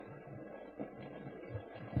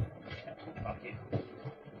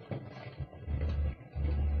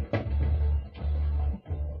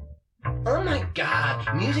Oh my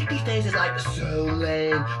god, music these days is like so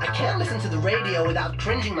lame. I can't listen to the radio without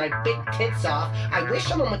cringing my big tits off. I wish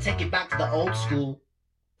someone would take it back to the old school.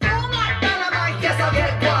 Oh my dynamite, yes I'll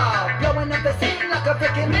get wild. Blowing up the scene like a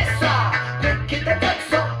freaking missile. Quick hit the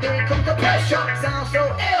decks up, here comes the pressure. Sounds so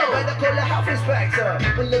ill, better call the health inspector.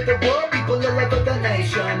 People of the world, people all over the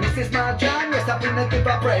nation. This is my jam, yes I bring a good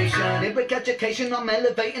vibration. Lyric education, I'm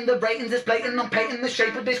elevating the ratings. It's blatant, I'm painting the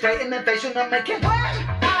shape of this great innovation. I'm making way.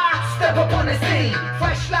 Step up on the scene,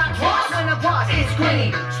 fresh like grass when the grass is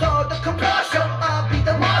green. Start the commercial, I'll be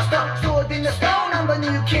the master. Sword in the stone, I'm the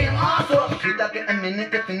new King Arthur. Could I get a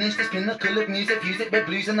minute to finish this pinnacle of music? Use it with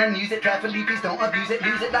blues and then use it carefully, please don't abuse it.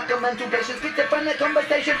 Lose it like a mental patient, schizophrenic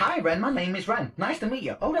conversation. Hi Ren, my name is Ren, nice to meet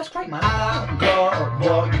you. Oh that's great man. I got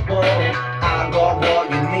what you want, I got what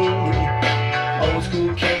you need. Old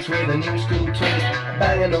school cakes with a new school twist,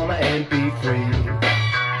 banging on my MP3.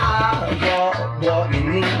 I got what you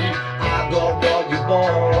need, I got what you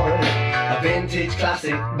want. A vintage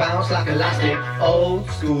classic, bounce like elastic, old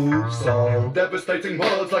school song. Devastating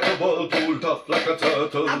words like a whirlpool, tough like a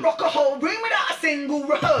turtle. I rock a whole room without a single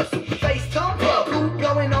rehearsal. Face turn purple,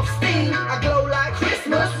 blowing off steam. I glow like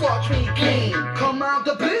Christmas, watch me gleam. Come out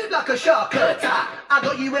the blue like a shark attack. I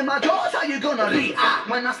got you in my drawers, how you gonna react?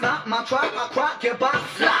 When I snap my trap, I crack your butt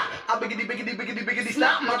flat. I biggity biggity biggity biggity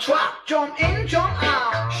snap my trap. Jump in, jump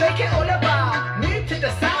out, shake it all about. New to the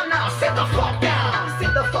sound now, sit the fuck down.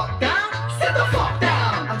 Sit the fuck down, sit the fuck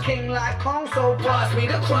down. I'm king like Kong, so pass me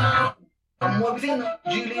the crown. I'm Wobbsy,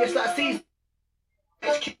 Julius like Caesar.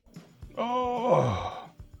 Oh,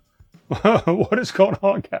 what is going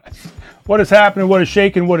on, guys? What is happening? What is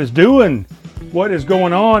shaking? What is doing? What is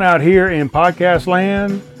going on out here in podcast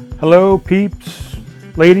land? Hello, peeps,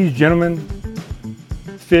 ladies, gentlemen,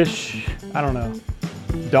 fish, I don't know,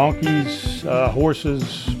 donkeys,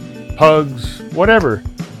 horses, pugs, whatever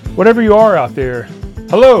you are out there.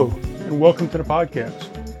 Hello, and welcome to the podcast.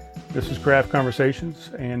 This is Craft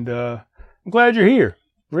Conversations, and I'm glad you're here,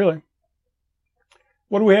 really.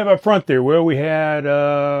 What do we have up front there? Well, we had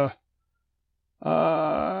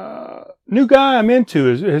new guy I'm into.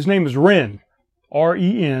 His name is Ren,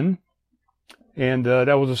 R-E-N, and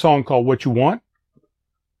that was a song called What You Want.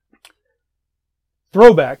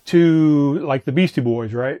 Throwback to like the Beastie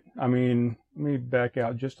Boys, right? I mean, let me back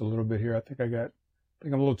out just a little bit here. I think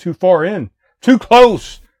I'm a little too far in, too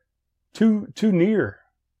close, too near.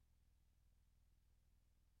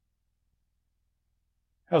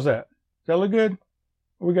 How's that? Does that look good?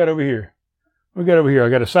 What we got over here? I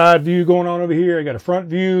got a side view going on over here. I got a front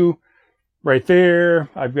view right there.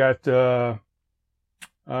 I've got,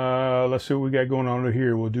 let's see what we got going on over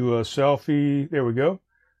here. We'll do a selfie. There we go.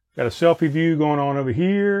 Got a selfie view going on over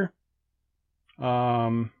here.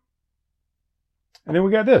 And then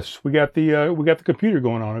we got this. We got the computer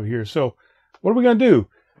going on over here. So what are we going to do?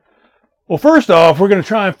 Well, first off, we're going to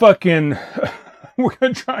try and fucking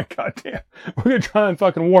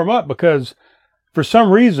warm up because for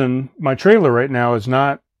some reason, my trailer right now is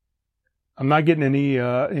I'm not getting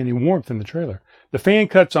any warmth in the trailer. The fan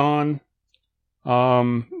cuts on,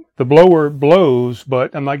 the blower blows,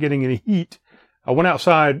 but I'm not getting any heat. I went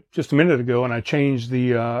outside just a minute ago and I changed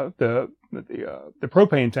the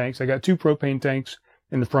propane tanks. I got 2 propane tanks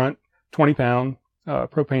in the front, 20-pound,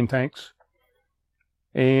 propane tanks.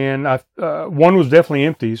 And one was definitely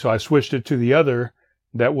empty, so I switched it to the other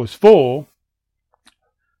that was full,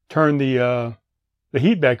 turned the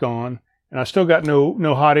heat back on, and I still got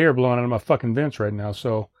no hot air blowing out of my fucking vents right now.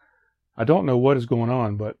 So I don't know what is going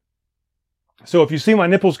on, but so if you see my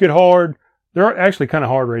nipples get hard, they're actually kind of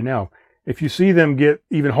hard right now. If you see them get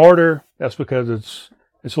even harder, that's because it's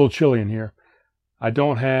a little chilly in here. I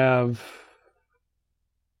don't have,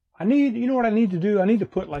 you know what I need to do? I need to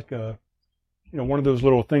put like one of those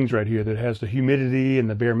little things right here that has the humidity and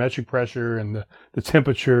the barometric pressure and the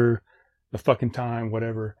temperature, the fucking time,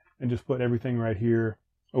 whatever. And just put everything right here,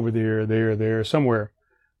 over there, somewhere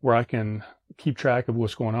where I can keep track of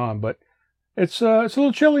what's going on. But it's a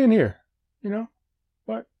little chilly in here,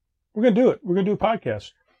 but we're going to do it. We're going to do a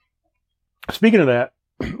podcast. Speaking of that,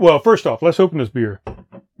 well, first off, let's open this beer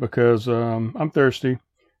because I'm thirsty.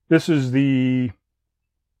 This is the,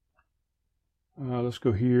 let's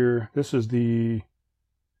go here. This is the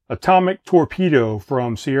Atomic Torpedo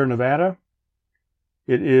from Sierra Nevada.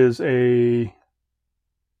 It is a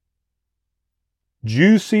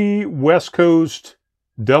juicy West Coast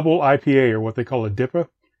double IPA, or what they call a DIPA.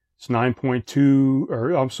 It's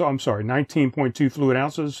 19.2 fluid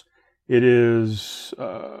ounces. It is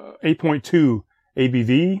 8.2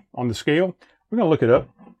 ABV on the scale. We're going to look it up.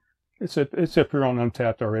 It's up here on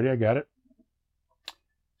Untapped already. I got it.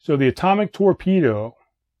 So the Atomic Torpedo.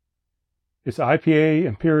 It's IPA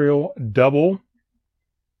Imperial Double.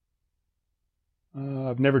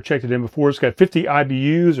 I've never checked it in before. It's got 50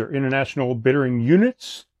 IBUs, or International Bittering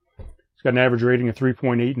Units. It's got an average rating of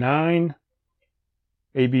 3.89.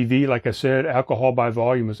 ABV, like I said, alcohol by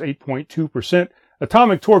volume is 8.2%.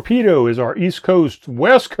 Atomic Torpedo is our East Coast,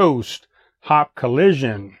 West Coast hop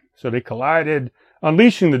collision. So they collided,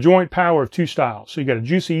 unleashing the joint power of two styles. So you got a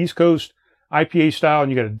juicy East Coast IPA style,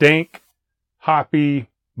 and you got a dank, hoppy,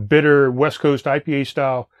 bitter West Coast IPA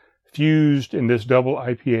style fused in this double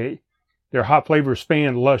IPA. Their hop flavors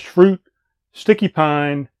span lush fruit, sticky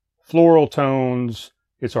pine, floral tones.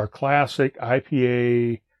 It's our classic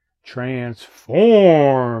IPA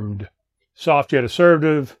transformed. Soft yet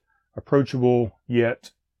assertive, approachable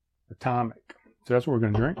yet atomic. So that's what we're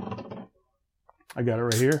going to drink. I got it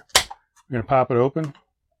right here. I'm going to pop it open.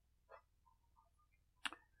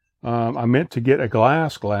 I meant to get a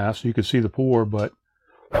glass so you could see the pour, but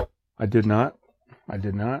I did not.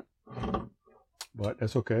 But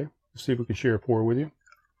that's okay. Let's see if we can share a pour with you.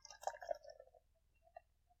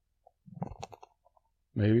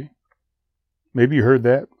 Maybe you heard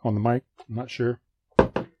that on the mic. I'm not sure.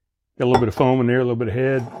 Got a little bit of foam in there, a little bit of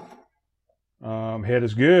head. Head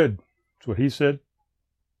is good. That's what he said.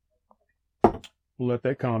 We'll let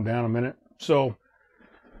that calm down a minute. So,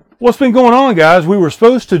 what's been going on, guys? We're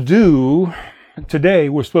supposed to be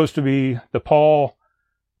the Paul,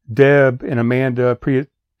 Deb, and Amanda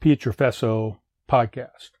Pietrofesso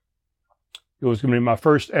podcast. It was going to be my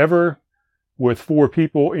first ever with 4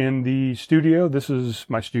 people in the studio. This is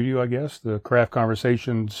my studio, I guess, the Craft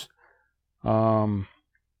Conversations travel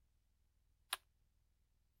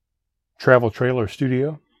trailer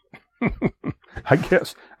studio. I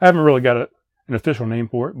guess. I haven't really got an official name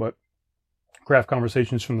for it, but Craft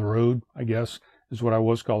Conversations from the Road, I guess, is what I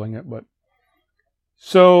was calling it. But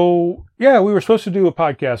so, yeah, we were supposed to do a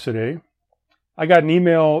podcast today. I got an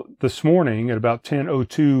email this morning at about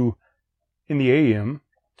 10:02 in the AM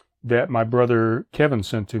that my brother Kevin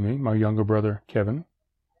sent to me, my younger brother Kevin,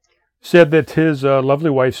 said that his lovely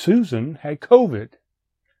wife Susan had COVID.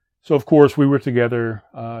 So, of course, we were together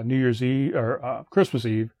New Year's Eve, or Christmas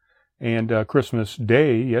Eve, and Christmas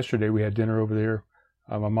Day. Yesterday we had dinner over there,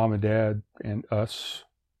 my mom and dad and us.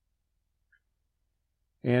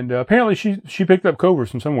 And apparently she picked up COVID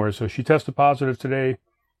from somewhere, so she tested positive today.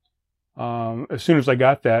 As soon as I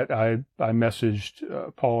got that, I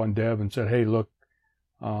messaged Paul and Deb and said, hey, look,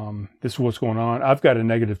 this is what's going on. I've got a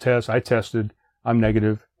negative test. I tested. I'm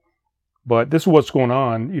negative. But this is what's going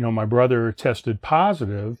on. You know, my brother tested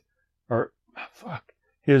positive,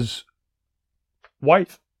 his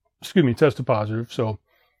wife, tested positive. So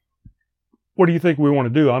what do you think we want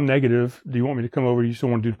to do? I'm negative. Do you want me to come over? You still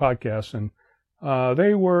want to do the podcast? And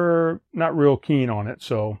they were not real keen on it.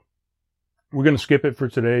 So we're going to skip it for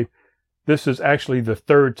today. This is actually the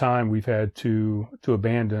 3rd time we've had to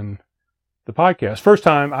abandon the podcast. First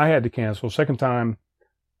time I had to cancel. Second time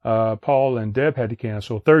Paul and Deb had to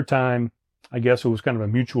cancel. 3rd time, I guess it was kind of a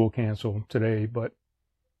mutual cancel today. But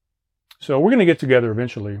so we're going to get together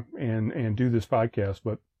eventually and do this podcast.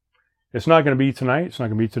 But it's not going to be tonight. It's not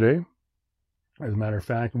going to be today. As a matter of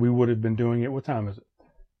fact, we would have been doing it. What time is it?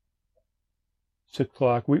 6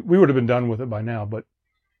 o'clock. We would have been done with it by now. But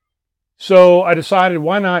so I decided,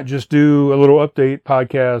 why not just do a little update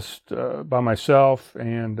podcast by myself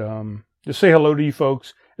and just say hello to you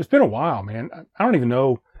folks. It's been a while, man. I don't even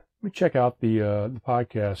know. Let me check out the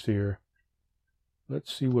podcast here.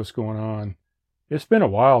 Let's see what's going on. It's been a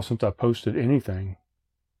while since I posted anything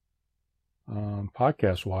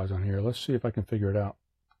podcast-wise on here. Let's see if I can figure it out.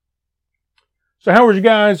 So how was you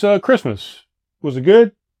guys' Christmas? Was it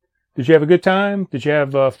good? Did you have a good time? Did you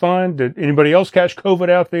have fun? Did anybody else catch COVID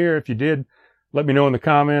out there? If you did, let me know in the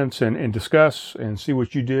comments and discuss and see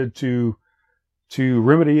what you did to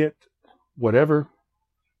remedy it, whatever.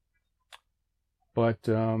 But,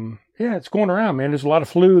 yeah, it's going around, man. There's a lot of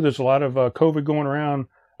flu. There's a lot of COVID going around.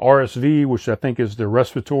 RSV, which I think is the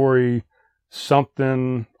respiratory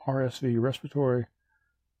something. RSV, respiratory.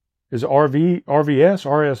 Is it RVS,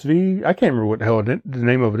 RSV? I can't remember what the hell the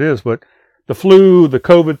name of it is, but the flu, the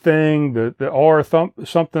COVID thing, the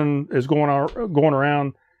something is going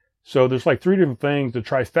around. So there's like 3 different things, the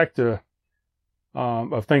trifecta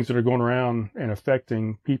of things that are going around and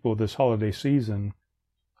affecting people this holiday season.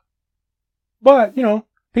 But, you know,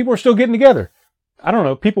 people are still getting together. I don't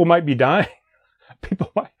know. People might be dying.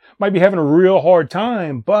 People might be having a real hard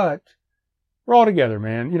time, but we're all together,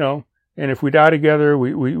 man, you know. And if we die together,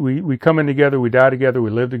 we come in together, we die together,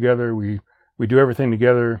 we live together, we do everything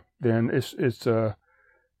together, then it's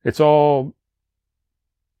It's all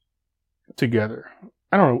together.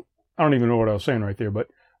 I don't even know what I was saying right there, but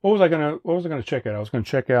what was I gonna check out? I was gonna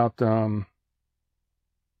check out,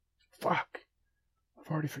 fuck.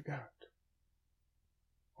 I've already forgot.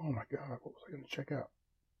 Oh my God, what was I gonna check out?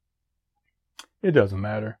 It doesn't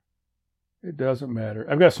matter. It doesn't matter.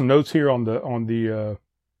 I've got some notes here on the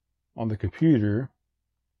computer.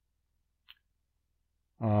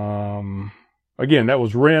 Again, that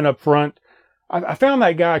was Ren up front. I found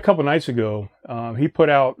that guy a couple nights ago. He put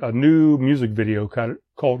out a new music video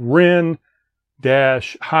called Ren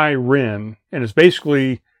High Ren, and it's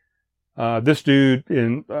basically this dude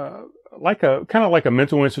in kind of like a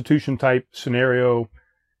mental institution type scenario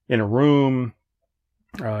in a room.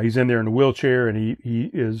 He's in there in a wheelchair, and he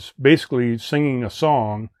is basically singing a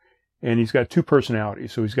song, and he's got two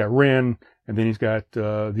personalities. So he's got Ren, and then he's got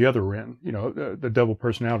the other Ren, the double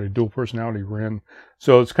personality, dual personality Ren.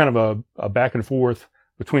 So it's kind of a back and forth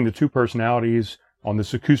between the two personalities on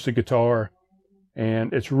this acoustic guitar,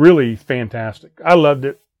 and it's really fantastic. I loved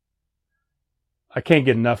it. I can't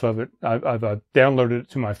get enough of it. I've downloaded it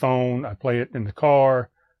to my phone. I play it in the car.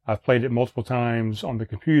 I've played it multiple times on the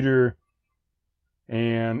computer.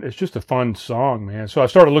 And it's just a fun song, man. So I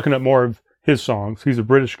started looking up more of his songs. He's a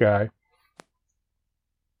British guy.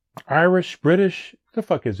 Irish, British, what the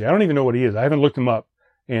fuck is he? I don't even know what he is. I haven't looked him up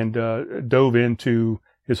and dove into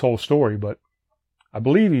his whole story, but I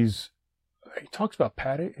believe he talks about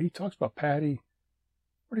Patty.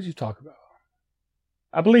 What does he talk about?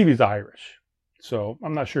 I believe he's Irish. So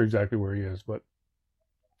I'm not sure exactly where he is, but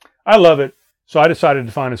I love it. So I decided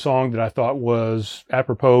to find a song that I thought was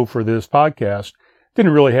apropos for this podcast.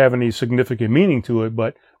 Didn't really have any significant meaning to it,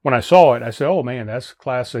 but when I saw it, I said, oh man, that's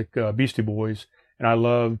classic Beastie Boys. And I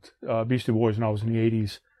loved Beastie Boys when I was in the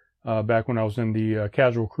 80s, back when I was in the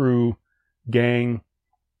Casual Crew gang.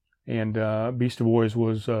 And Beastie Boys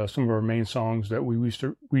was some of our main songs that we used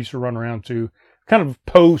to run around to. Kind of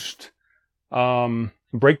post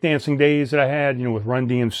breakdancing days that I had, with Run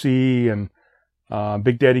DMC and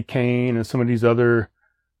Big Daddy Kane and some of these other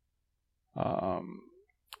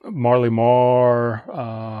Marley Marr,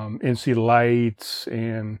 NC Lights,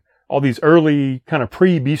 and all these early kind of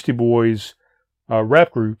pre-Beastie Boys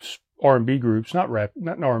rap groups, R&B groups, not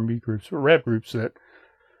R&B groups, but rap groups that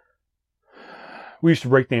we used to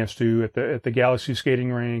breakdance to at the Galaxy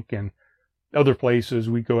skating rink and other places.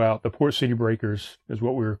 We'd go out. The Port City Breakers is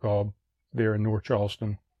what we were called there in North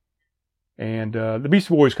Charleston. And the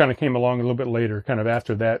Beastie Boys kind of came along a little bit later, kind of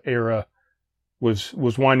after that era was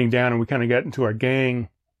winding down, and we kind of got into our gang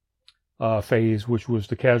phase, which was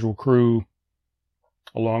the Casual Crew,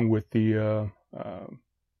 along with the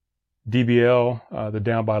DBL, the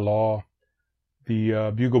Down by Law,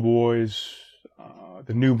 the Bugle Boys,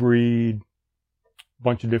 the New Breed, a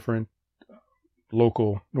bunch of different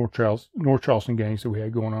local North Charleston gangs that we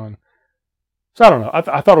had going on. So I don't know.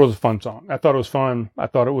 I thought it was a fun song. I thought it was fun. I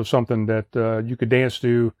thought it was something that you could dance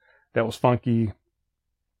to, that was funky,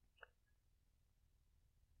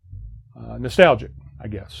 nostalgic, I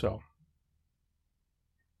guess. So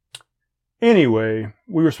anyway,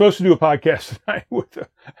 we were supposed to do a podcast tonight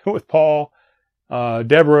with Paul,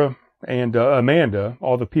 Deborah, and Amanda,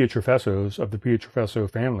 all the Pietrafessos of the Pietrafesso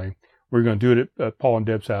family. We were going to do it at Paul and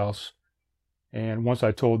Deb's house. And once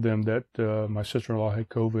I told them that my sister-in-law had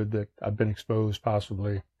COVID, that I've been exposed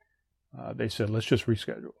possibly, they said, let's just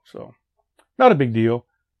reschedule. So not a big deal,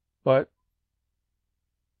 but,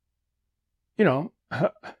 there's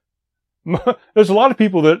a lot of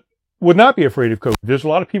people that would not be afraid of COVID. There's a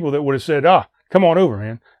lot of people that would have said, come on over,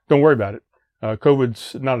 man. Don't worry about it.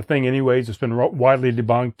 COVID's not a thing anyways. It's been widely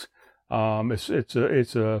debunked.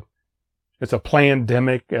 It's a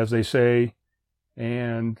plandemic, as they say.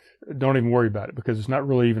 And don't even worry about it because it's not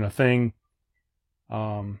really even a thing.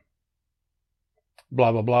 Blah,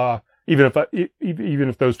 blah, blah. Even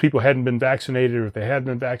if those people hadn't been vaccinated, or if they had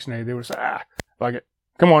been vaccinated, they would say, fuck it.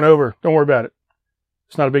 Come on over. Don't worry about it.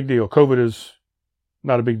 It's not a big deal. COVID is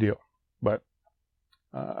not a big deal. But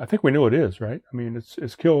I think we know it is, right? I mean,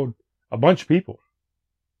 it's killed a bunch of people.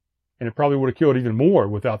 And it probably would have killed even more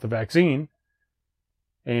without the vaccine.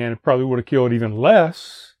 And it probably would have killed even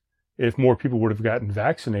less if more people would have gotten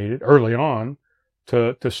vaccinated early on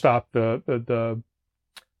to stop the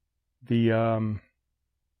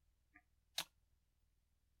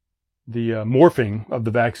morphing of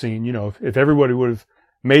the vaccine. If everybody would have,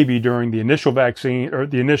 maybe during the initial vaccine or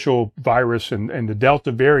the initial virus and the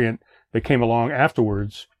Delta variant that came along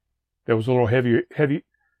afterwards, that was a little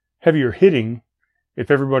heavier hitting. If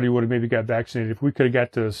everybody would have maybe got vaccinated, if we could have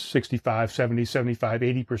got to 65, 70, 75,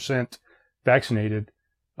 80% vaccinated,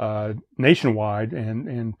 nationwide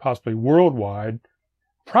and possibly worldwide,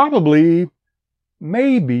 probably,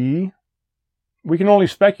 maybe, we can only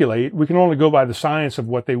speculate. We can only go by the science of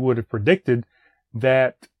what they would have predicted,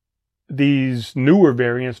 that these newer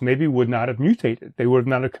variants maybe would not have mutated. They would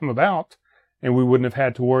not have come about, and we wouldn't have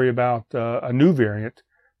had to worry about a new variant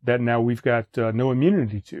that now we've got no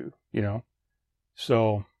immunity to, you know.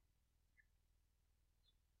 So,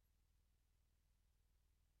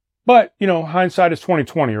 but, you know, hindsight is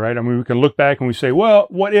 2020, right? I mean, we can look back and we say, well,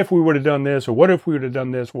 what if we would have done this, or what if we would have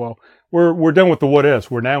done this? Well, we're done with the what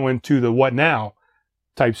ifs. We're now into the what now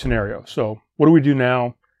type scenario. So what do we do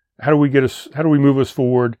now? How do we move us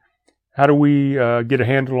forward? How do we get a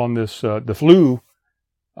handle on this, the flu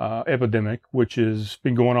epidemic, which has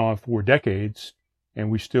been going on for decades,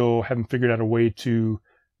 and we still haven't figured out a way to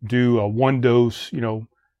do a one dose, you know,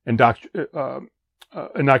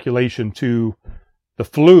 inoculation to the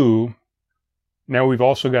flu. Now we've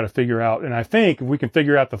also got to figure out, and I think if we can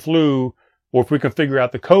figure out the flu, or if we can figure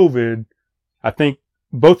out the COVID, I think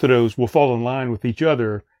both of those will fall in line with each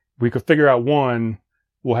other. If we could figure out one,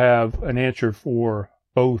 we'll have an answer for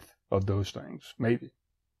both of those things, maybe.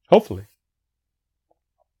 Hopefully.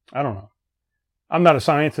 I don't know. I'm not a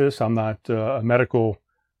scientist. I'm not a medical,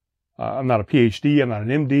 I'm not a PhD. I'm not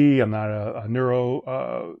an MD. I'm not a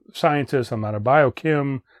neuro scientist. I'm not a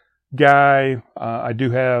biochem guy. I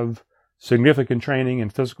do have significant training in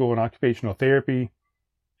physical and occupational therapy.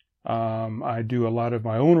 I do a lot of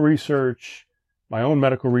my own research, my own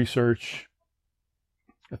medical research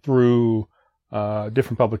through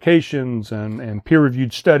different publications and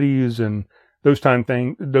peer-reviewed studies and those type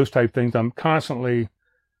things. I'm constantly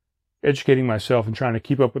educating myself and trying to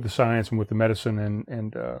keep up with the science and with the medicine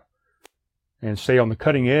and stay on the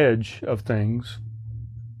cutting edge of things.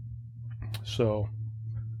 So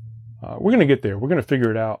we're going to get there. We're going to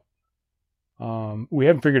figure it out. We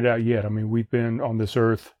haven't figured it out yet. I mean, we've been on this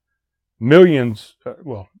earth millions.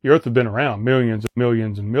 The earth has been around millions and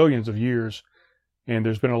millions and millions of years, and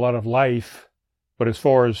there's been a lot of life. But as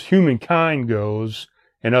far as humankind goes,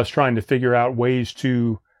 and us trying to figure out ways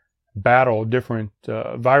to battle different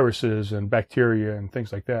viruses and bacteria and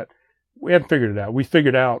things like that, we haven't figured it out. We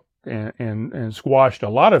figured out and squashed a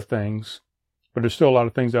lot of things, but there's still a lot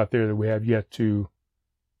of things out there that we have yet to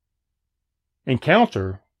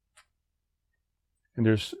encounter. And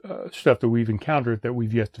there's stuff that we've encountered that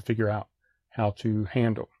we've yet to figure out how to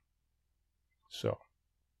handle. So,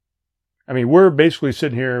 I mean, we're basically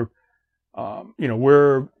sitting here.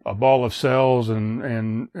 We're a ball of cells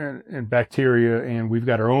and bacteria, and we've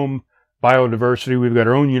got our own biodiversity. We've got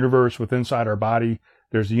our own universe within inside our body.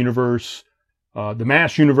 There's the universe, the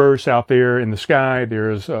mass universe out there in the sky.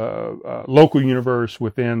 There's a local universe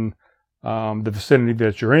within the vicinity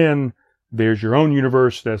that you're in. There's your own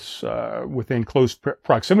universe that's within close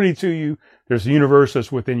proximity to you. There's the universe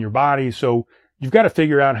that's within your body. So you've got to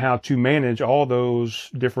figure out how to manage all those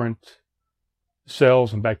different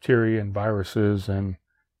cells and bacteria and viruses and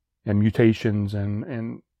mutations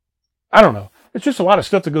and I don't know. It's just a lot of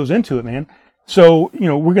stuff that goes into it, man. So,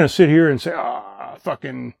 we're going to sit here and say,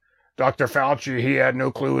 fucking Dr. Fauci, he had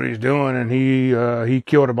no clue what he's doing, and he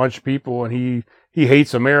killed a bunch of people, and he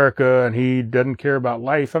hates America, and he doesn't care about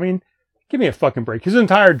life. I mean, give me a fucking break. His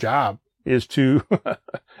entire job is to,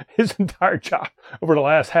 his entire job over the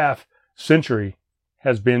last half century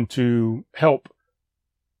has been to help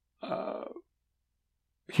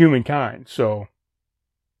humankind. So,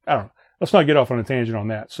 I don't know. Let's not get off on a tangent on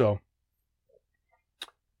that. So,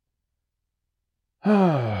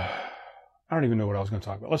 I don't even know what I was going to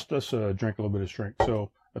talk about. Let's drink a little bit of drink.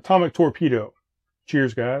 So, Atomic Torpedo.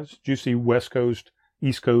 Cheers, guys. Juicy West Coast,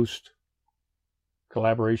 East Coast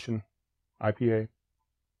collaboration IPA.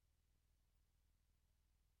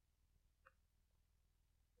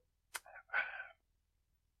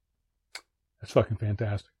 That's fucking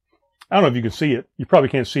fantastic. I don't know if you can see it. You probably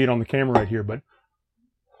can't see it on the camera right here, but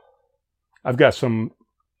I've got some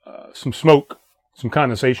smoke, some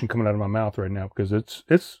condensation coming out of my mouth right now because it's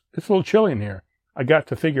a little chilly in here. I got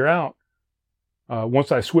to figure out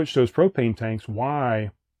once I switched those propane tanks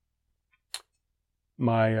why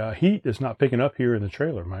my heat is not picking up here in the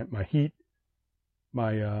trailer. My heat,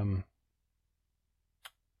 my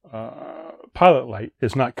pilot light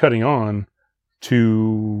is not cutting on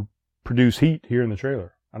to produce heat here in the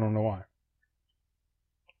trailer. I don't know why.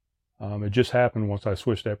 It just happened once I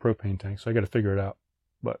switched that propane tank, so I got to figure it out.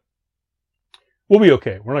 But we'll be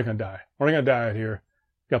okay. We're not going to die. We're not going to die out here.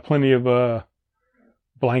 Got plenty of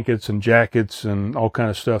blankets and jackets and all kind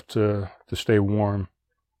of stuff to stay warm.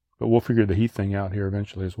 But we'll figure the heat thing out here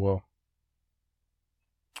eventually as well.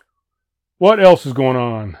 What else is going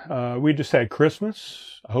on? We just had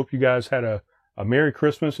Christmas. I hope you guys had a Merry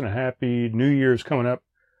Christmas and a Happy New Year's coming up.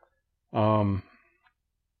 We'll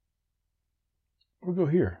go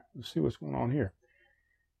here. Let's see what's going on here.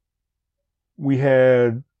 We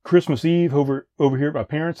had Christmas Eve over here at my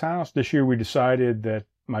parents' house. This year we decided that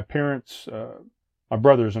my parents, my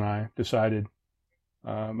brothers and I decided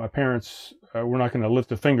my parents we're not going to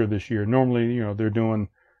lift a finger this year. Normally,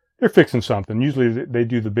 they're fixing something. Usually they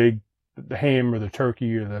do the ham or the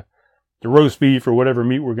turkey or the roast beef or whatever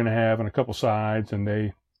meat we're going to have and a couple sides, and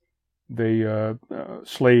they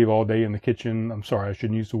slave all day in the kitchen. I'm sorry, I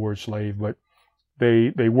shouldn't use the word slave, but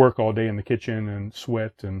they work all day in the kitchen and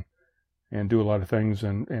sweat and do a lot of things.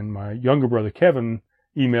 And my younger brother Kevin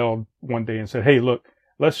emailed one day and said, "Hey, look,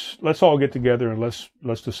 let's all get together and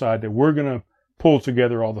let's decide that we're going to pull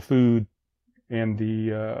together all the food and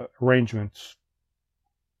the arrangements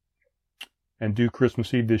and do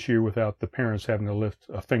Christmas Eve this year without the parents having to lift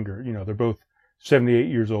a finger." They're both 78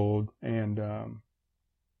 years old, and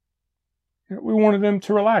we wanted them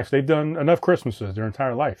to relax. They've done enough Christmases their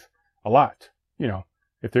entire life, a lot.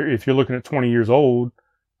 If you're looking at 20 years old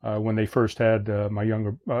when they first had my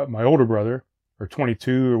older brother, or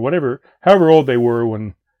 22 or whatever, however old they were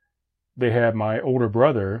when they had my older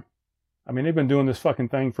brother. I mean, they've been doing this fucking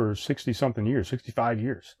thing for 60 something years, 65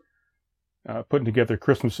 years. Putting together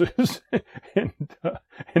Christmases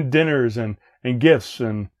and dinners and gifts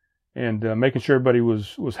and making sure everybody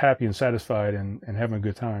was happy and satisfied and having a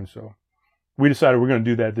good time. So we decided we're going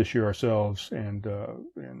to do that this year ourselves and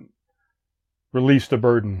release the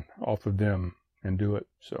burden off of them and do it.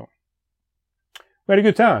 So we had a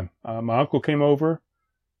good time. My uncle came over,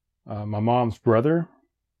 my mom's brother.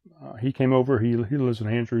 He came over. He lives in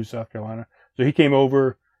Andrews, South Carolina. So he came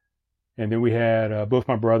over. And then we had both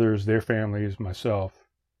my brothers, their families, myself,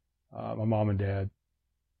 my mom and dad.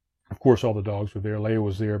 Of course, all the dogs were there. Leia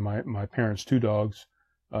was there. My parents' two dogs,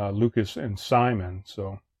 Lucas and Simon.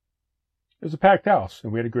 So it was a packed house,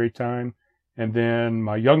 and we had a great time. And then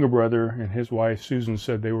my younger brother and his wife, Susan,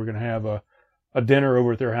 said they were going to have a dinner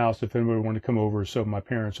over at their house if anybody wanted to come over. So my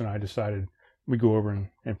parents and I decided we'd go over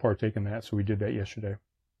and partake in that. So we did that yesterday.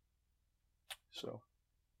 So.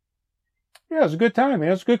 Yeah, it was a good time, man.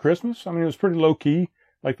 It was a good Christmas. I mean, it was pretty low key,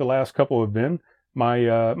 like the last couple have been.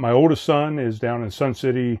 My oldest son is down in Sun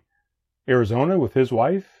City, Arizona, with his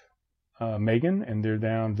wife, Megan, and they're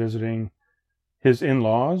down visiting his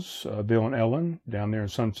in-laws, Bill and Ellen, down there in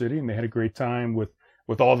Sun City, and they had a great time with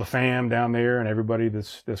all the fam down there and everybody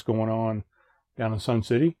that's going on down in Sun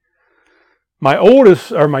City. My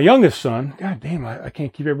youngest son, God damn, I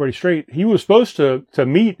can't keep everybody straight. He was supposed to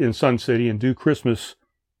meet in Sun City and do Christmas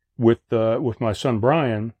with my son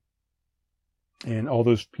Brian and all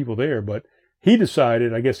those people there, but he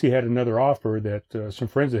decided, I guess he had another offer that some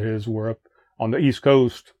friends of his were up on the East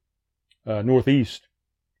Coast, Northeast,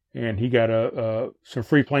 and he got some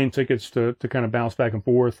free plane tickets to kind of bounce back and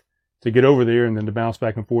forth to get over there, and then to bounce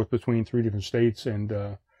back and forth between 3 different states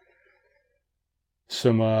and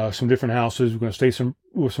some different houses. We're going to stay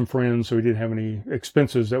with some friends, so he didn't have any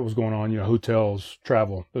expenses that was going on, hotels,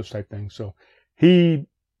 travel, those type things. So he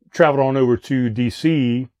traveled on over to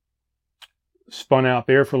D.C., spun out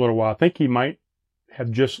there for a little while. I think he might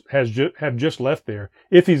have just left there,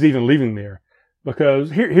 if he's even leaving there.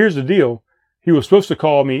 Because here's the deal. He was supposed to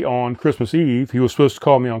call me on Christmas Eve. He was supposed to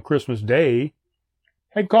call me on Christmas Day.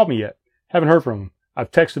 Hadn't called me yet. Haven't heard from him.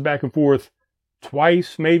 I've texted back and forth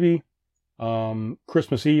twice, maybe.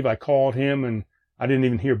 Christmas Eve, I called him, and I didn't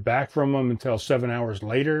even hear back from him until 7 hours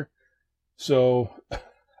later. So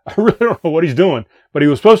I really don't know what he's doing, but he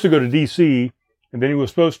was supposed to go to D.C., and then he was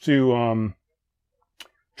supposed to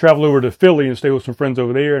travel over to Philly and stay with some friends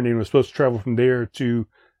over there, and he was supposed to travel from there to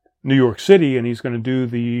New York City, and he's going to do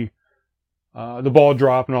the ball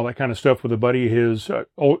drop and all that kind of stuff with a buddy of his,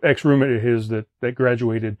 old ex-roommate of his that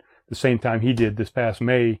graduated the same time he did this past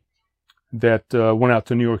May, that went out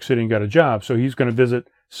to New York City and got a job. So he's going to visit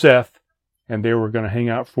Seth, and they were going to hang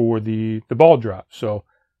out for the ball drop. So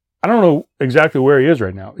I don't know exactly where he is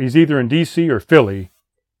right now. He's either in D.C. or Philly,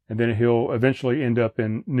 and then he'll eventually end up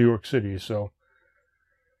in New York City. So,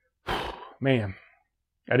 man,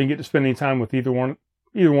 I didn't get to spend any time with either one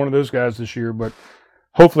of those guys this year, but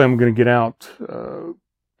hopefully I'm going to get out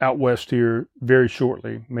west here very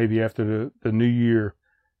shortly, maybe after the new year,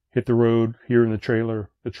 hit the road here in the trailer,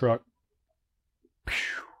 the truck,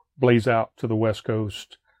 blaze out to the West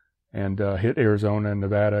Coast and hit Arizona,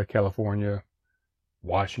 Nevada, California,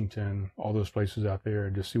 Washington, all those places out there,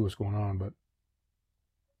 and just see what's going on. But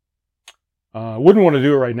wouldn't want to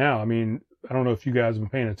do it right now. I mean, I don't know if you guys have been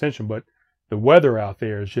paying attention, but the weather out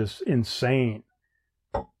there is just insane.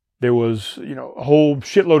 There was, a whole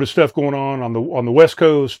shitload of stuff going on the West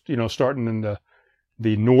Coast, starting in the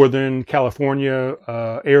the Northern California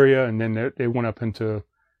area, and then they went up into,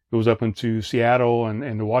 it was up into Seattle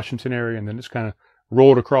and the Washington area, and then it's kind of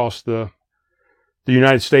rolled across the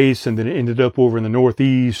United States, and then it ended up over in the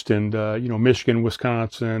Northeast and, Michigan,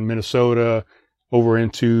 Wisconsin, Minnesota, over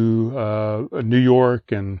into New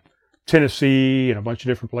York and Tennessee and a bunch of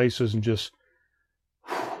different places, and just,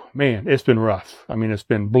 man, it's been rough. I mean, it's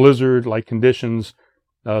been blizzard-like conditions.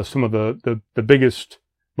 Some of the biggest,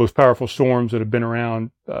 most powerful storms that have been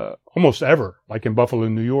around almost ever, like in Buffalo,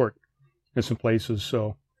 New York, in some places.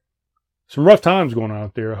 So some rough times going on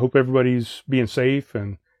out there. I hope everybody's being safe,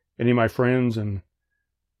 and any of my friends and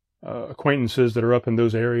acquaintances that are up in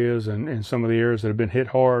those areas and some of the areas that have been hit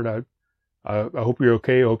hard. I hope you're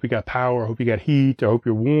okay. I hope you got power. I hope you got heat. I hope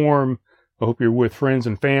you're warm. I hope you're with friends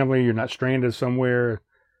and family. You're not stranded somewhere,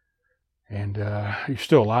 and you're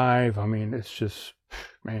still alive. I mean, it's just,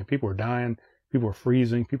 man, people are dying. People are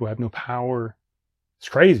freezing. People have no power. It's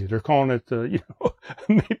crazy. They're calling it,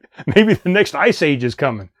 maybe the next ice age is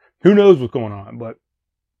coming. Who knows what's going on, but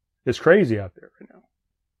it's crazy out there right now.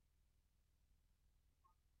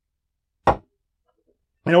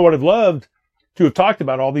 You know what I've loved to have talked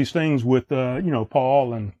about all these things with,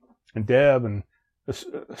 Paul and Deb, and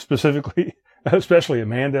especially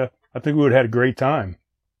Amanda. I think we would have had a great time.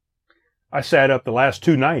 I sat up the last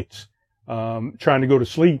 2 nights trying to go to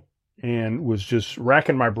sleep and was just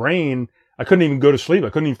racking my brain. I couldn't even go to sleep. I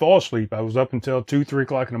couldn't even fall asleep. I was up until 2, 3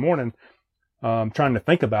 o'clock in the morning trying to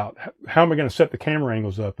think about how am I going to set the camera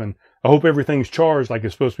angles up. And I hope everything's charged like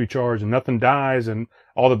it's supposed to be charged and nothing dies and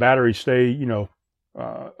all the batteries stay,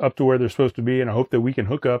 up to where they're supposed to be. And I hope that we can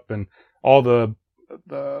hook up and all the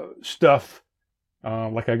stuff,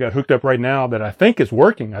 like I got hooked up right now, that I think is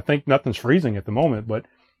working. I think nothing's freezing at the moment, but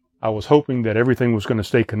I was hoping that everything was going to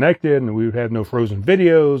stay connected and we would have no frozen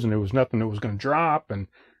videos and there was nothing that was going to drop, and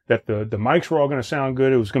that the mics were all going to sound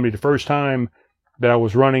good. It was going to be the first time that I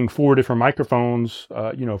was running 4 different microphones,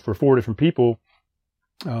 for 4 different people.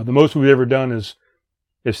 The most we've ever done is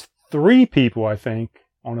 3 people, I think,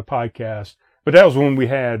 on a podcast. But that was when we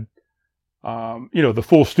had, the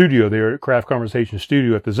full studio there at Craft Conversation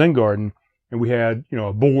Studio at the Zen Garden. And we had,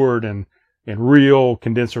 a board and real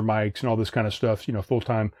condenser mics and all this kind of stuff, full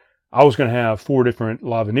time. I was going to have 4 different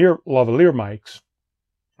lavalier mics,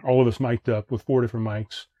 all of us mic'd up with 4 different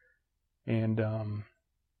mics. And,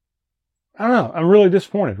 I don't know. I'm really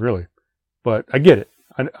disappointed, really. But I get it.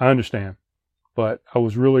 I understand. But I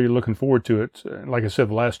was really looking forward to it. And like I said,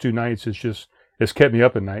 the last 2 nights, it's kept me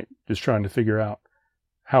up at night, just trying to figure out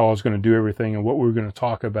how I was going to do everything and what we were going to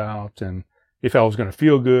talk about and if I was going to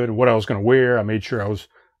feel good and what I was going to wear. I made sure I was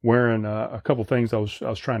wearing a couple things. I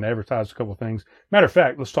was trying to advertise a couple things. Matter of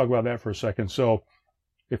fact, let's talk about that for a second. So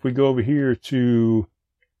if we go over here to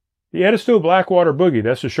the Edisto Blackwater Boogie,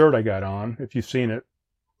 that's the shirt I got on, if you've seen it.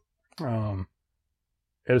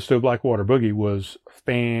 Edisto Blackwater Boogie was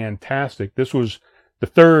fantastic. This was the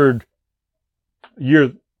 3rd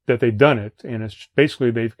year that they've done it, and it's basically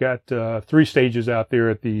they've got 3 stages out there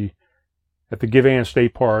at the Givan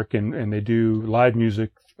State Park, and they do live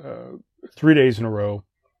music 3 days in a row,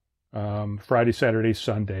 Friday, Saturday,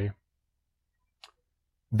 Sunday.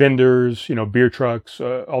 Vendors, beer trucks,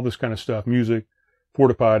 all this kind of stuff, music,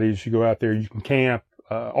 porta potties. You go out there, you can camp,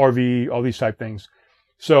 RV, all these type things.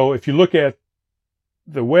 So if you look at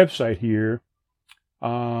the website here,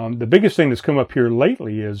 the biggest thing that's come up here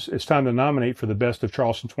lately is it's time to nominate for the Best of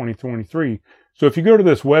Charleston 2023. So if you go to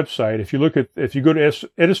this website, if you go to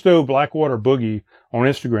Edisto Blackwater Boogie on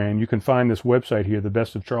Instagram, you can find this website here, the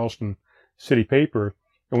Best of Charleston City Paper.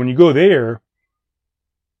 And when you go there,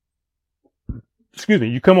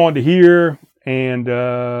 you come on to here, and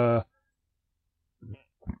at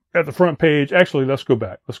the front page, actually, let's go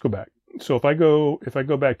back. So if I go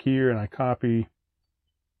back here and I copy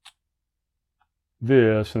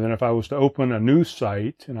this, and then if I was to open a new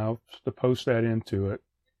site and I was to post that into it,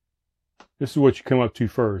 this is what you come up to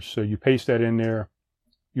first. So you paste that in there,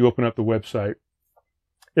 you open up the website.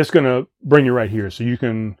 It's going to bring you right here. So you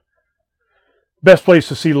can, best place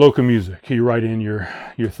to see local music. You write in your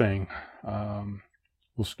thing.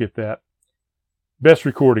 We'll skip that. Best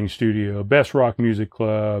recording studio, best rock music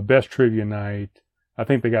club, best trivia night. I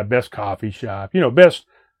think they got best coffee shop, best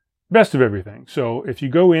of everything. So if you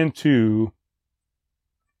go into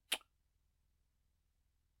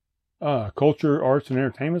culture, arts, and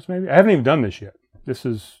entertainments, maybe. I haven't even done this yet.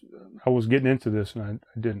 I was getting into this and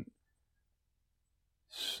I didn't.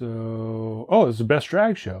 So, it's the best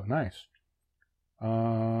drag show. Nice.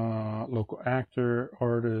 Local actor,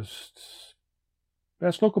 artists,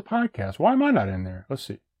 best local podcast. Why am I not in there? Let's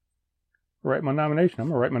see. Write my nomination. I'm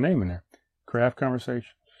going to write my name in there. Craft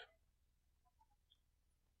Conversations.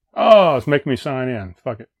 Oh, it's making me sign in.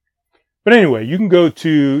 Fuck it. But anyway, you can go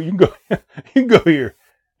here.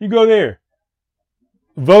 You go there.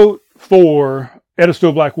 Vote for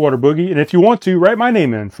Edisto Blackwater Boogie. And if you want to, write my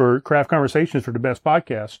name in for Craft Conversations for the best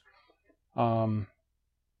podcast.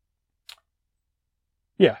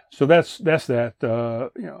 Yeah, so that's that.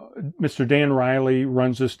 Mr. Dan Riley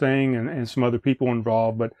runs this thing and some other people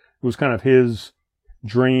involved, but it was kind of his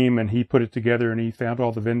dream, and he put it together, and he found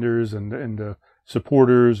all the vendors and the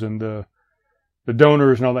supporters and the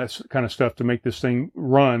donors and all that kind of stuff to make this thing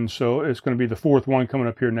run. So it's going to be the fourth one coming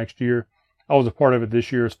up here next year. I was a part of it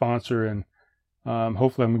this year, a sponsor, and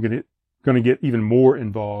hopefully I'm going to get even more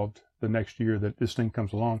involved the next year that this thing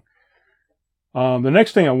comes along. The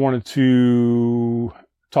next thing I wanted to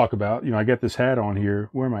talk about, I got this hat on here.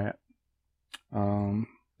 Where am I at?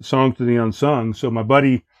 Songs to the Unsung. So my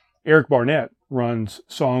buddy Eric Barnett runs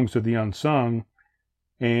Songs to the Unsung,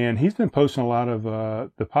 and he's been posting a lot of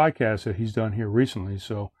the podcasts that he's done here recently.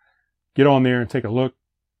 So get on there and take a look.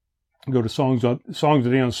 Go to Songs to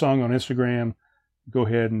the Unsung on Instagram. Go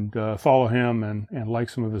ahead and follow him and like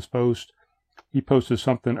some of his posts. He posted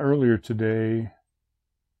something earlier today.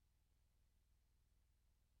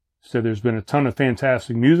 Said there's been a ton of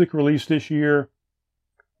fantastic music released this year.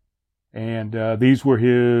 And these were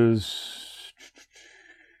his,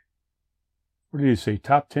 what did he say,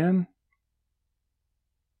 top 10?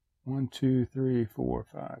 1, 2, 3, 4,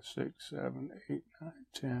 5, 6, 7, 8, 9,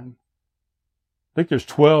 10. I think there's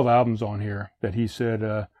 12 albums on here that he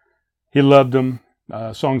said he loved them.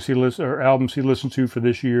 Albums he listened to for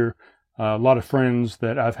this year. A lot of friends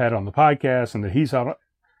that I've had on the podcast and that he's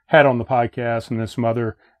had on the podcast, and then some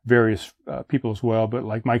other various people as well, but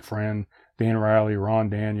like Mike Friend, Dan Riley, Ron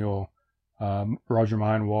Daniel, Roger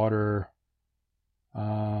Minewater,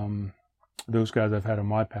 those guys I've had on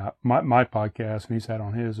my podcast, and he's had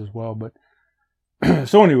on his as well. But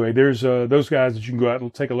so anyway, there's those guys that you can go out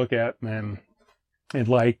and take a look at and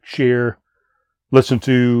like, share, listen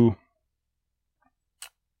to,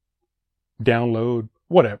 download,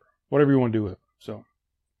 whatever you want to do with it. So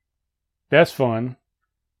that's fun.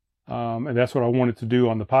 And that's what I wanted to do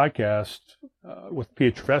on the podcast with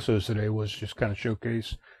Pietrofessos today, was just kind of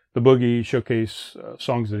showcase the boogie, showcase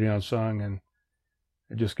Songs of the Unsung, and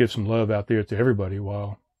just give some love out there to everybody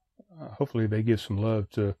while hopefully they give some love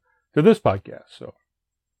to this podcast. So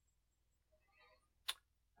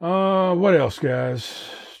what else, guys?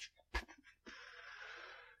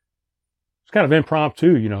 It's kind of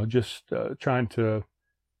impromptu, just trying to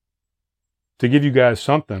give you guys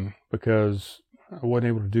something, because I wasn't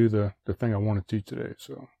able to do the thing I wanted to today.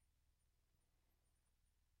 So,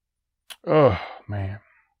 oh man,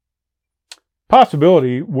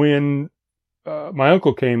 possibility when my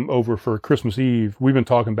uncle came over for Christmas Eve. We've been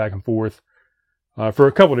talking back and forth for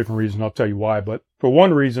a couple of different reasons. I'll tell you why. But for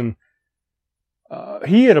one reason,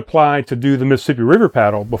 he had applied to do the Mississippi River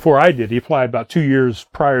paddle before I did. He applied about 2 years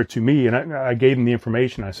prior to me, and I gave him the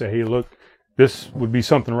information. I said, hey, look, this would be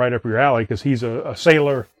something right up your alley, because he's a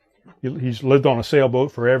sailor. He's lived on a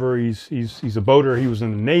sailboat forever. He's a boater. He was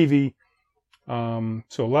in the Navy. So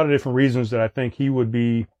a lot of different reasons that I think he would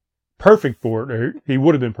be perfect for it, or he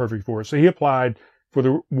would have been perfect for it. So he applied for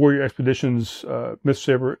the Warrior Expeditions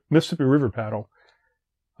Mississippi River paddle.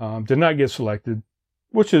 Did not get selected,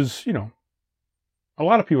 which is, a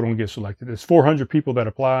lot of people don't get selected. There's 400 people that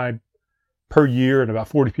applied per year, and about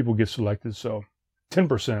 40 people get selected. So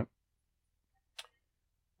 10%.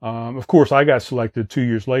 Of course, I got selected 2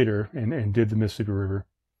 years later and did the Mississippi River.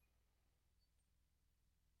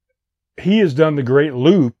 He has done the Great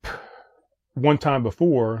Loop one time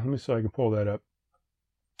before. Let me see if I can pull that up.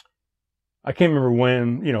 I can't remember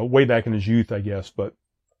when, way back in his youth, I guess, but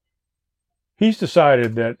he's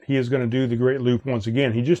decided that he is going to do the Great Loop once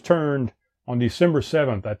again. He just turned, on December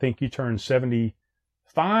 7th, I think he turned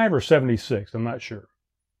 75 or 76. I'm not sure.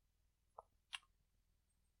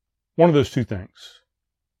 One of those two things.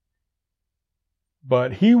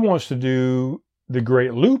 But he wants to do the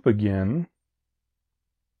Great Loop again.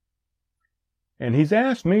 And he's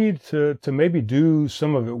asked me to maybe do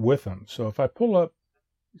some of it with him. So if I pull up,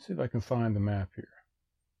 let's see if I can find the map here.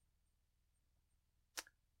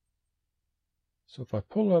 So if I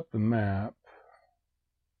pull up the map,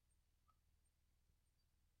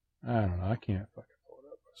 I don't know, I can't fucking pull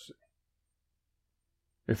it up.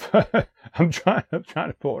 Let's see. I'm trying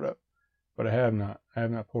to pull it up, but I have not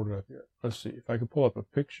pulled it up yet. Let's see if I can pull up a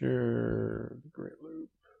picture of the Great Loop.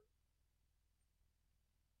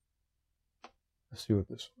 Let's see what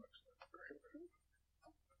this looks like. Great Loop.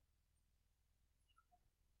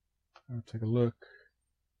 I'll take a look.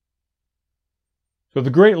 So the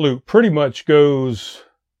Great Loop pretty much goes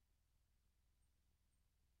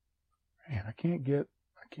Man, I can't get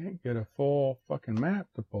a full fucking map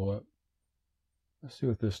to pull up. Let's see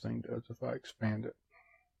what this thing does if I expand it.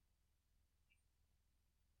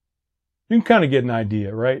 You can kind of get an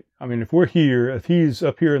idea, right? I mean, if we're here, if he's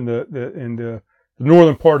up here in the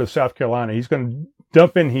northern part of South Carolina, he's going to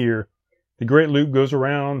dump in here. The Great Loop goes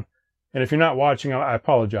around, and if you're not watching, I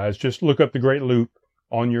apologize. Just look up the Great Loop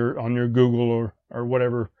on your Google or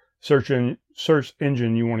whatever search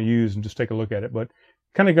engine you want to use, and just take a look at it. But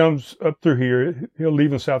kind of comes up through here. He'll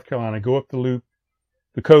leave in South Carolina, go up the loop,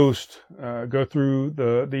 the coast, go through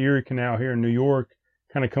the Erie Canal here in New York,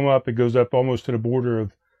 kind of come up. It goes up almost to the border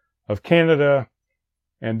of Canada,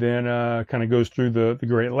 and then kind of goes through the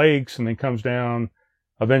Great Lakes, and then comes down,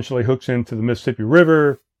 eventually hooks into the Mississippi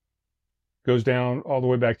River, goes down all the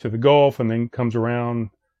way back to the Gulf, and then comes around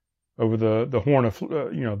over the Horn of,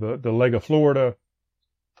 the leg of Florida.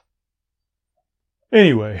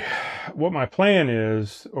 Anyway, what my plan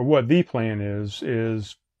is, or what the plan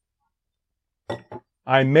is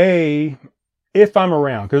I may, if I'm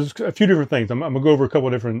around, because a few different things. I'm going to go over a couple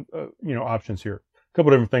of different, options here. A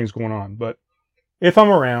couple of different things going on. But if I'm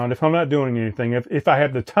around, if I'm not doing anything, if I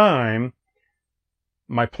have the time,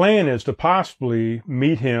 my plan is to possibly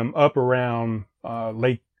meet him up around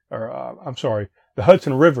the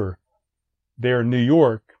Hudson River there in New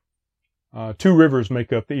York. Two rivers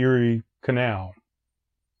make up the Erie Canal.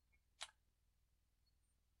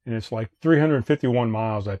 And it's like 351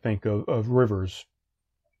 miles, I think, of rivers.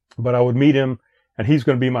 But I would meet him, and he's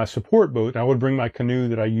going to be my support boat. I would bring my canoe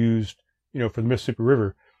that I used, for the Mississippi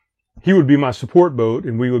River. He would be my support boat,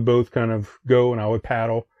 and we would both kind of go, and I would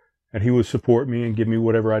paddle, and he would support me and give me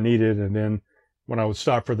whatever I needed. And then when I would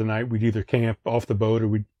stop for the night, we'd either camp off the boat or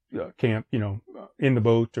we'd camp, in the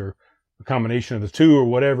boat, or a combination of the two or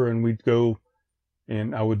whatever. And we'd go,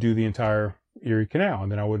 and I would do the entire Erie Canal.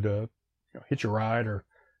 And then I would hitch a ride or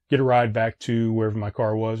get a ride back to wherever my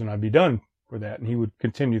car was, and I'd be done for that. And he would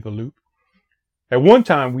continue the loop. At one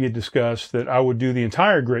time, we had discussed that I would do the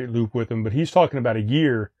entire Great Loop with him, but he's talking about a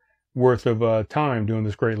year worth of time doing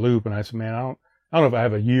this Great Loop. And I said, man, I don't know if I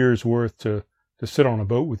have a year's worth to sit on a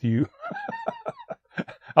boat with you.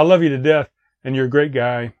 I love you to death, and you're a great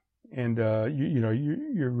guy, and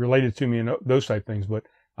you're related to me and those type things. But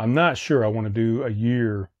I'm not sure I want to do a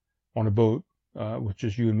year on a boat with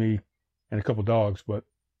just you and me and a couple dogs. But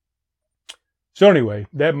so anyway,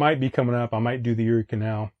 that might be coming up. I might do the Erie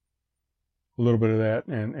Canal, a little bit of that,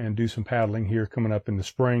 and do some paddling here coming up in the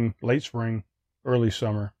spring, late spring, early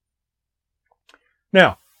summer.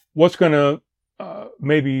 Now, what's going to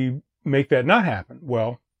maybe make that not happen?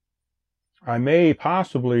 Well, I may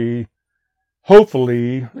possibly,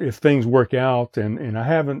 hopefully, if things work out, and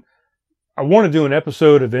I want to do an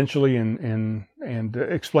episode eventually and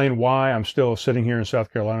explain why I'm still sitting here in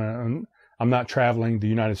South Carolina, and I'm not traveling the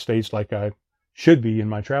United States like I should be in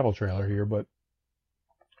my travel trailer here, but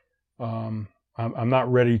I'm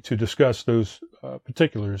not ready to discuss those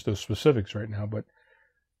particulars, those specifics right now. But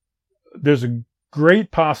there's a great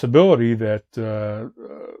possibility that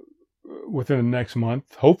within the next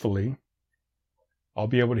month, hopefully, I'll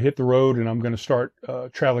be able to hit the road, and I'm going to start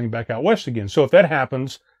traveling back out west again. So if that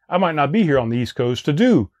happens, I might not be here on the East Coast to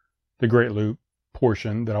do the Great Loop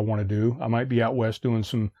portion that I want to do. I might be out west doing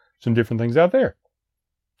some different things out there.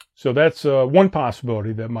 So that's one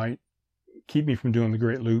possibility that might keep me from doing the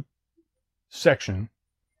Great Loop section.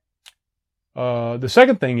 The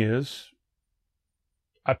second thing is,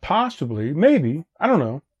 I possibly, maybe, I don't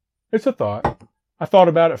know. It's a thought. I thought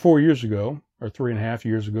about it 4 years ago, or 3.5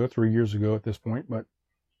 years ago, 3 years ago at this point, but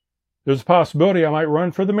there's a possibility I might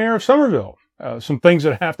run for the mayor of Somerville. Some things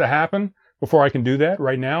that have to happen before I can do that.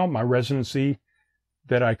 Right now, my residency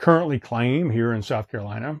that I currently claim here in South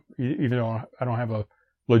Carolina, even though I don't have a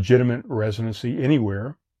legitimate residency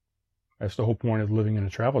anywhere. That's the whole point of living in a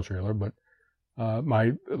travel trailer. But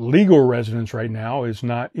my legal residence right now is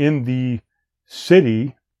not in the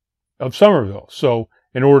city of Somerville. So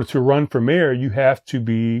in order to run for mayor, you have to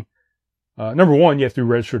be, number one, you have to be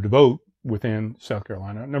registered to vote within South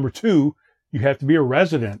Carolina. Number two, you have to be a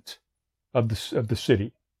resident of the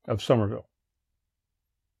city of Somerville.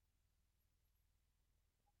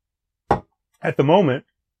 At the moment,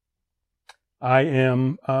 I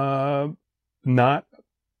am not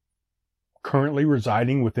currently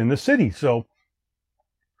residing within the city. So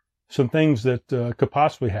some things that could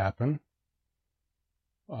possibly happen.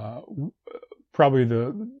 Probably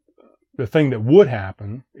the thing that would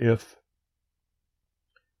happen if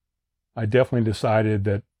I definitely decided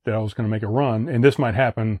that I was going to make a run, and this might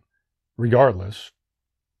happen regardless.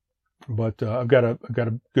 But I've got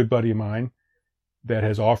a good buddy of mine that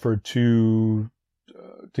has offered to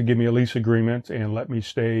give me a lease agreement and let me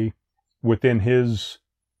stay within his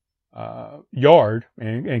yard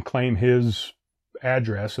and claim his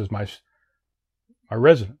address as my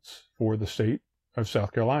residence for the state of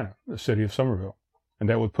South Carolina, the city of Somerville. And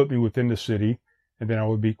that would put me within the city, and then I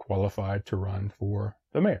would be qualified to run for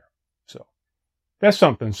the mayor. So that's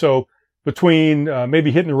something. So between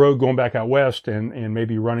maybe hitting the road, going back out west, and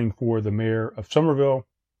maybe running for the mayor of Somerville,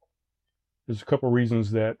 there's a couple of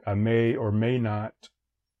reasons that I may or may not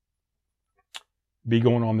be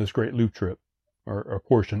going on this great loop trip, or a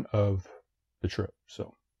portion of the trip.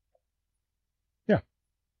 So, yeah.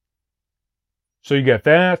 So you got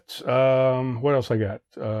that. What else I got?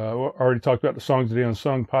 I already talked about the Songs Today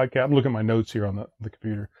Unsung podcast. I'm looking at my notes here on the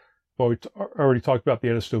computer. Already talked about the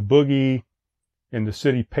Edisto Boogie and the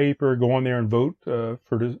city paper. Go on there and vote vote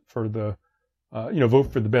for the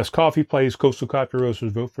best coffee place, Coastal Coffee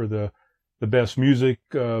Roasters. Vote for the best music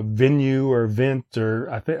venue or event, or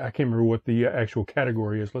I can't remember what the actual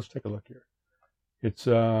category is. Let's take a look here. It's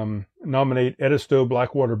nominate Edisto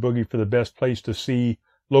Blackwater Boogie for the best place to see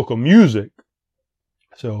local music.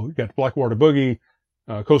 So you got Blackwater Boogie,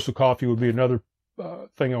 Coastal Coffee would be another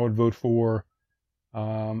thing I would vote for.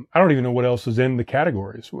 I don't even know what else is in the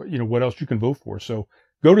categories. What else you can vote for. So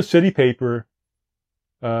go to City Paper,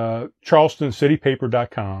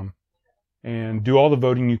 charlestoncitypaper.com, and do all the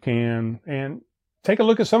voting you can, and take a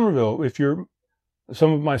look at Somerville. If you're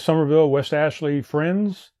some of my Somerville, West Ashley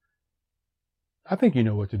friends, I think you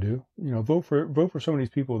know what to do. Vote for some of these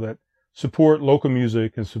people that support local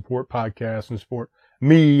music and support podcasts and support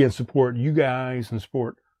me and support you guys and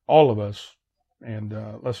support all of us. And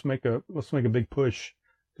let's make a big push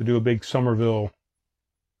to do a big Somerville.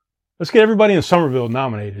 Let's get everybody in Somerville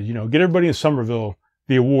nominated. Get everybody in Somerville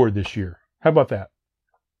the award this year. How about that?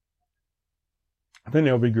 I think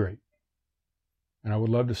that would be great. And I would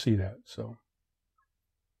love to see that. So,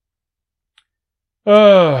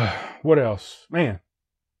 what else? Man,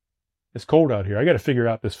 it's cold out here. I got to figure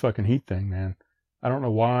out this fucking heat thing, man. I don't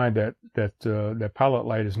know why that pilot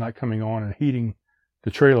light is not coming on and heating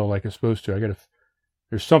the trailer like it's supposed to.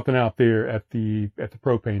 There's something out there at the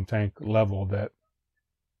propane tank level that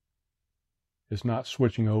is not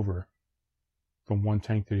switching over from one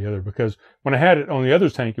tank to the other, because when I had it on the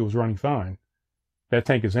other tank, it was running fine. That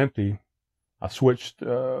tank is empty. I switched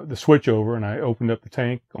the switch over and I opened up the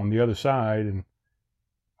tank on the other side and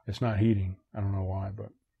it's not heating. I don't know why, but.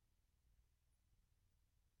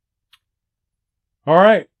 All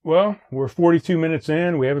right. Well, we're 42 minutes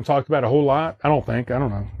in. We haven't talked about a whole lot. I don't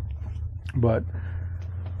know. But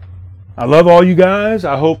I love all you guys.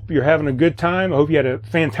 I hope you're having a good time. I hope you had a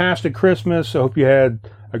fantastic Christmas. I hope you had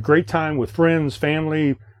a great time with friends,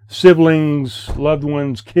 family, siblings, loved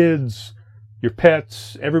ones, kids, your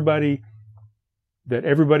pets, everybody. That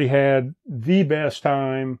everybody had the best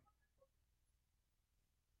time.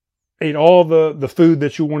 Ate all the food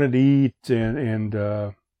that you wanted to eat, and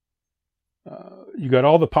you got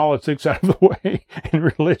all the politics out of the way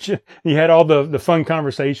and religion. You had all the fun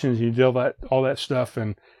conversations. You did all that stuff,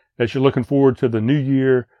 and that you're looking forward to the new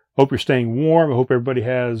year. Hope you're staying warm. I hope everybody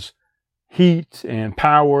has heat and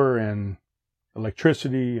power and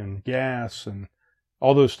electricity and gas and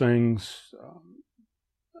all those things.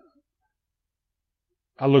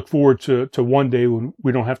 I look forward to one day when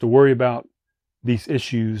we don't have to worry about these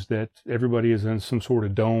issues, that everybody is in some sort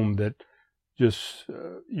of dome, that just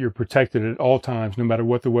you're protected at all times, no matter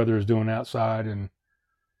what the weather is doing outside. And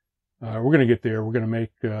we're going to get there. We're going to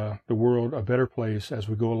make the world a better place as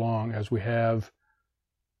we go along, as we have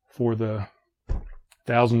for the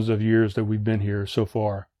thousands of years that we've been here so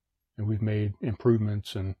far. And we've made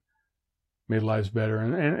improvements and made lives better.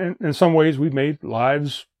 And in some ways, we've made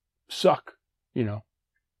lives suck,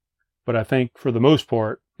 But I think for the most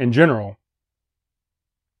part, in general,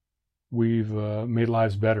 we've made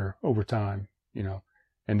lives better over time,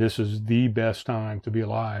 And this is the best time to be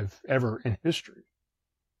alive ever in history.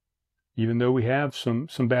 Even though we have some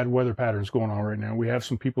bad weather patterns going on right now, we have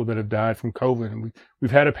some people that have died from COVID, and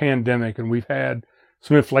we've had a pandemic, and we've had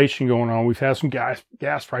some inflation going on. We've had some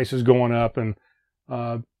gas prices going up, and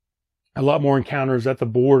a lot more encounters at the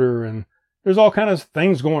border, and there's all kinds of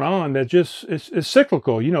things going on that just it's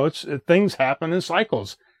cyclical. Things happen in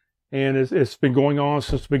cycles, and it's been going on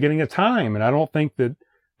since the beginning of time. And I don't think that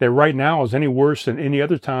right now is any worse than any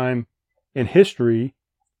other time in history.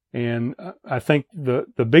 And I think the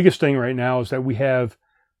biggest thing right now is that we have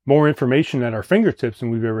more information at our fingertips than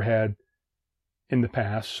we've ever had in the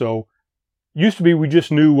past. So used to be we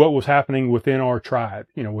just knew what was happening within our tribe,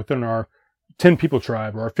 within our 10 people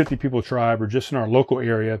tribe or our 50 people tribe, or just in our local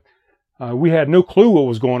area. We had no clue what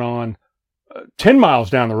was going on 10 miles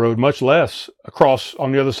down the road, much less across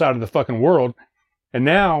on the other side of the fucking world. And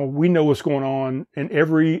now we know what's going on in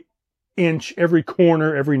every inch, every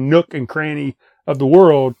corner, every nook and cranny of the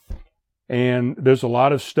world. And there's a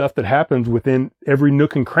lot of stuff that happens within every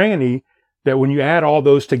nook and cranny that when you add all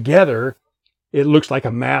those together, it looks like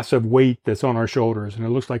a massive weight that's on our shoulders. And it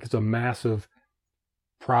looks like it's a massive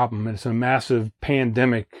problem. And it's a massive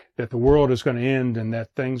pandemic that the world is going to end and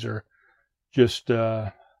that things are just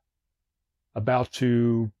about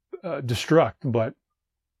to destruct. But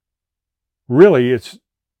really, it's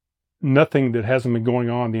nothing that hasn't been going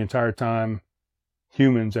on the entire time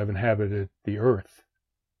humans have inhabited the earth.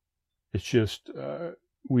 It's just,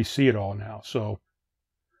 we see it all now. So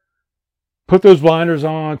put those blinders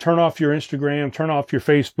on, turn off your Instagram, turn off your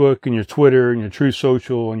Facebook and your Twitter and your True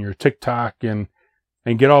Social and your TikTok and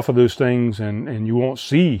get off of those things and you won't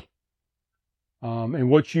see. And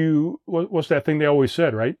what's that thing they always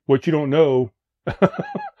said, right? What you don't know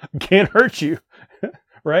can't hurt you,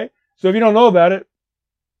 right? So if you don't know about it,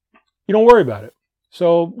 you don't worry about it.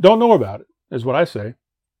 So don't know about it is what I say.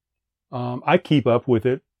 I keep up with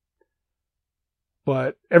it,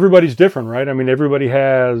 but everybody's different, right? I mean, everybody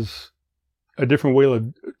has a different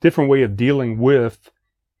way of dealing with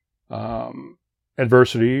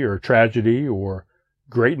adversity or tragedy or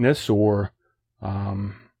greatness or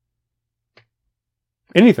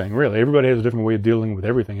anything really. Everybody has a different way of dealing with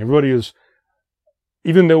everything. Everybody is,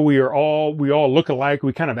 even though we all look alike,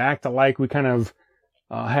 we kind of act alike, we kind of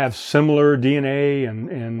have similar DNA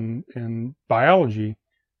and biology.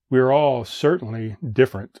 We're all certainly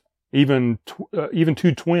different. Even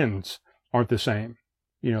two twins aren't the same.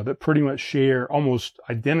 That pretty much share almost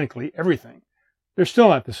identically everything. They're still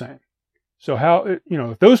not the same. So how,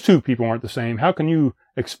 if those two people aren't the same, how can you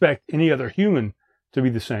expect any other human to be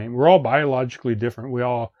the same? We're all biologically different. We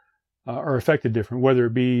all are affected different, whether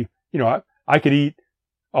it be, I could eat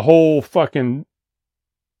a whole fucking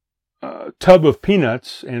tub of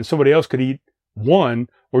peanuts and somebody else could eat one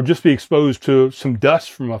or just be exposed to some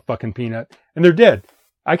dust from a fucking peanut and they're dead.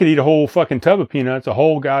 I could eat a whole fucking tub of peanuts, a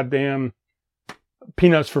whole goddamn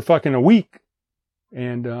peanuts for fucking a week,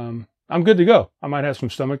 and I'm good to go. I might have some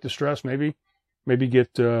stomach distress, maybe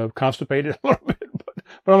get constipated a little bit,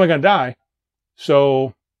 but I'm not gonna die.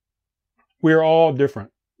 So we're all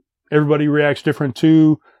different. Everybody reacts different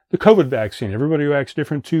to the COVID vaccine. Everybody reacts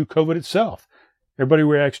different to COVID itself. Everybody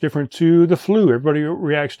reacts different to the flu. Everybody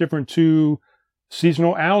reacts different to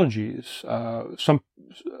seasonal allergies.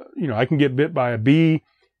 I can get bit by a bee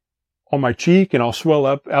on my cheek and I'll swell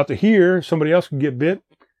up out to here. Somebody else can get bit.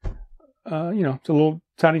 It's a little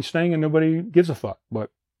tiny sting and nobody gives a fuck.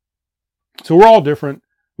 But so we're all different.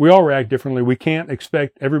 We all react differently. We can't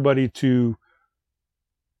expect everybody to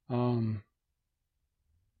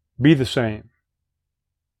be the same.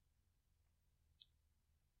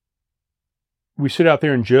 We sit out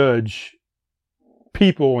there and judge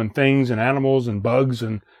people and things and animals and bugs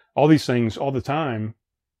and all these things all the time.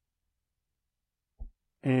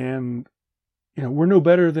 And, we're no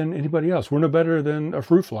better than anybody else. We're no better than a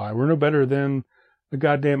fruit fly. We're no better than a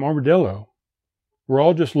goddamn armadillo. We're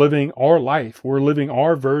all just living our life. We're living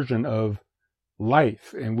our version of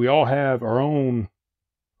life. And we all have our own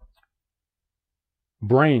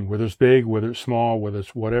brain, whether it's big, whether it's small, whether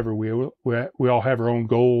it's whatever. We all have our own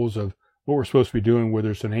goals of what we're supposed to be doing,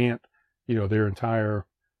 whether it's an ant, their entire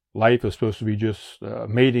life is supposed to be just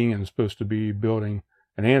mating and supposed to be building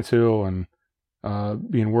an anthill and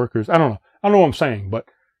being workers. I don't know what I'm saying, but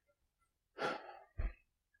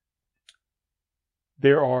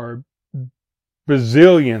there are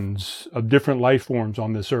bazillions of different life forms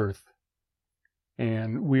on this earth.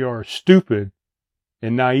 And we are stupid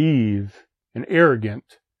and naive and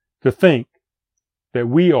arrogant to think that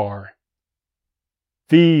we are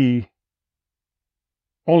the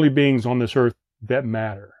only beings on this earth that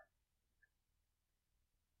matter.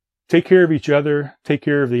 Take care of each other. Take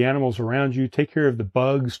care of the animals around you. Take care of the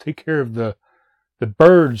bugs. Take care of the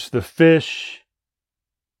birds, the fish.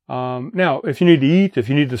 Now, if you need to eat, if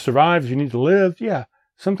you need to survive, if you need to live, yeah,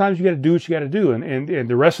 sometimes you got to do what you got to do. And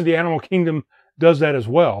the rest of the animal kingdom does that as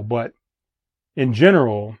well. But in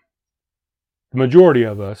general, the majority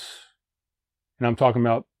of us, and I'm talking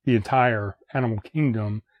about the entire animal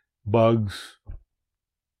kingdom, bugs,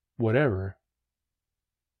 whatever,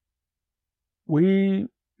 we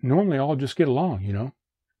normally all just get along,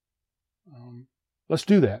 Let's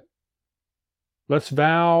do that. Let's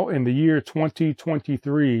vow in the year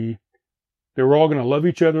 2023 that we're all going to love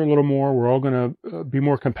each other a little more. We're all going to be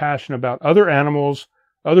more compassionate about other animals,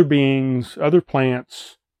 other beings, other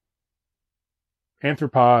plants,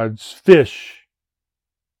 arthropods, fish,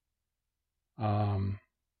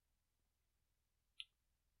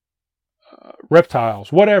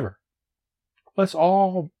 reptiles, whatever. let's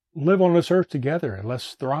all live on this earth together, and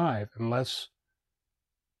let's thrive, and let's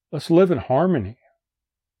live in harmony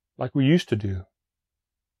like we used to do.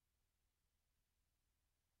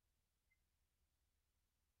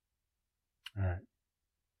 All right.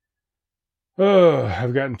 Oh,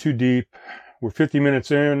 I've gotten too deep. We're 50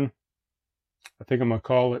 minutes in. I think I'm going to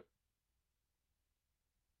call it.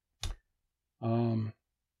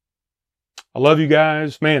 I love you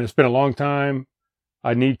guys. Man, it's been a long time.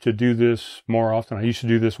 I need to do this more often. I used to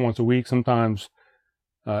do this once a week. Sometimes,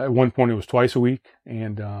 at one point, it was twice a week.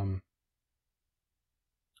 And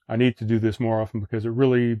I need to do this more often because it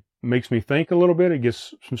really makes me think a little bit. It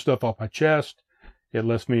gets some stuff off my chest. It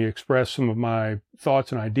lets me express some of my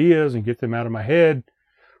thoughts and ideas and get them out of my head.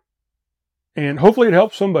 And hopefully it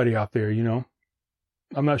helps somebody out there, you know.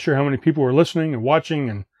 I'm not sure how many people are listening and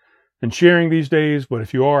watching and sharing these days, but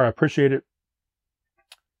if you are, I appreciate it.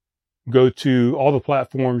 Go to all the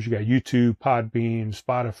platforms. You got YouTube, Podbean,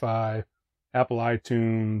 Spotify, Apple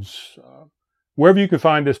iTunes, wherever you can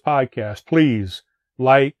find this podcast. Please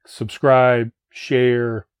like, subscribe,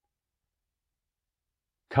 share,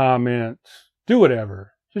 comment, do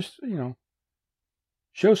whatever. Just, you know,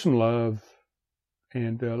 show some love,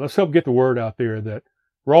 and let's help get the word out there that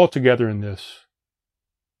we're all together in this.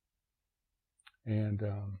 And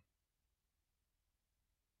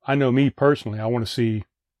I know me personally, I want to see,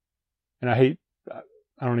 and I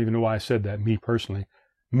don't even know why I said that, me personally.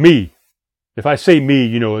 Me. If I say me,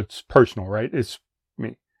 you know, it's personal, right? It's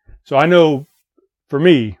me. So I know, for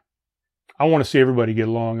me, I want to see everybody get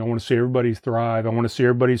along. I want to see everybody thrive. I want to see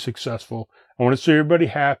everybody successful. I want to see everybody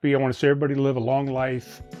happy. I want to see everybody live a long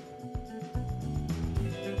life.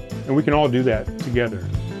 And we can all do that together.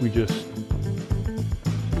 We just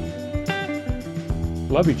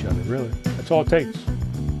love each other, really. That's all it takes.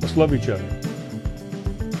 Let's love each other.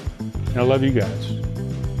 And I love you guys.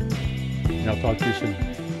 And I'll talk to you soon.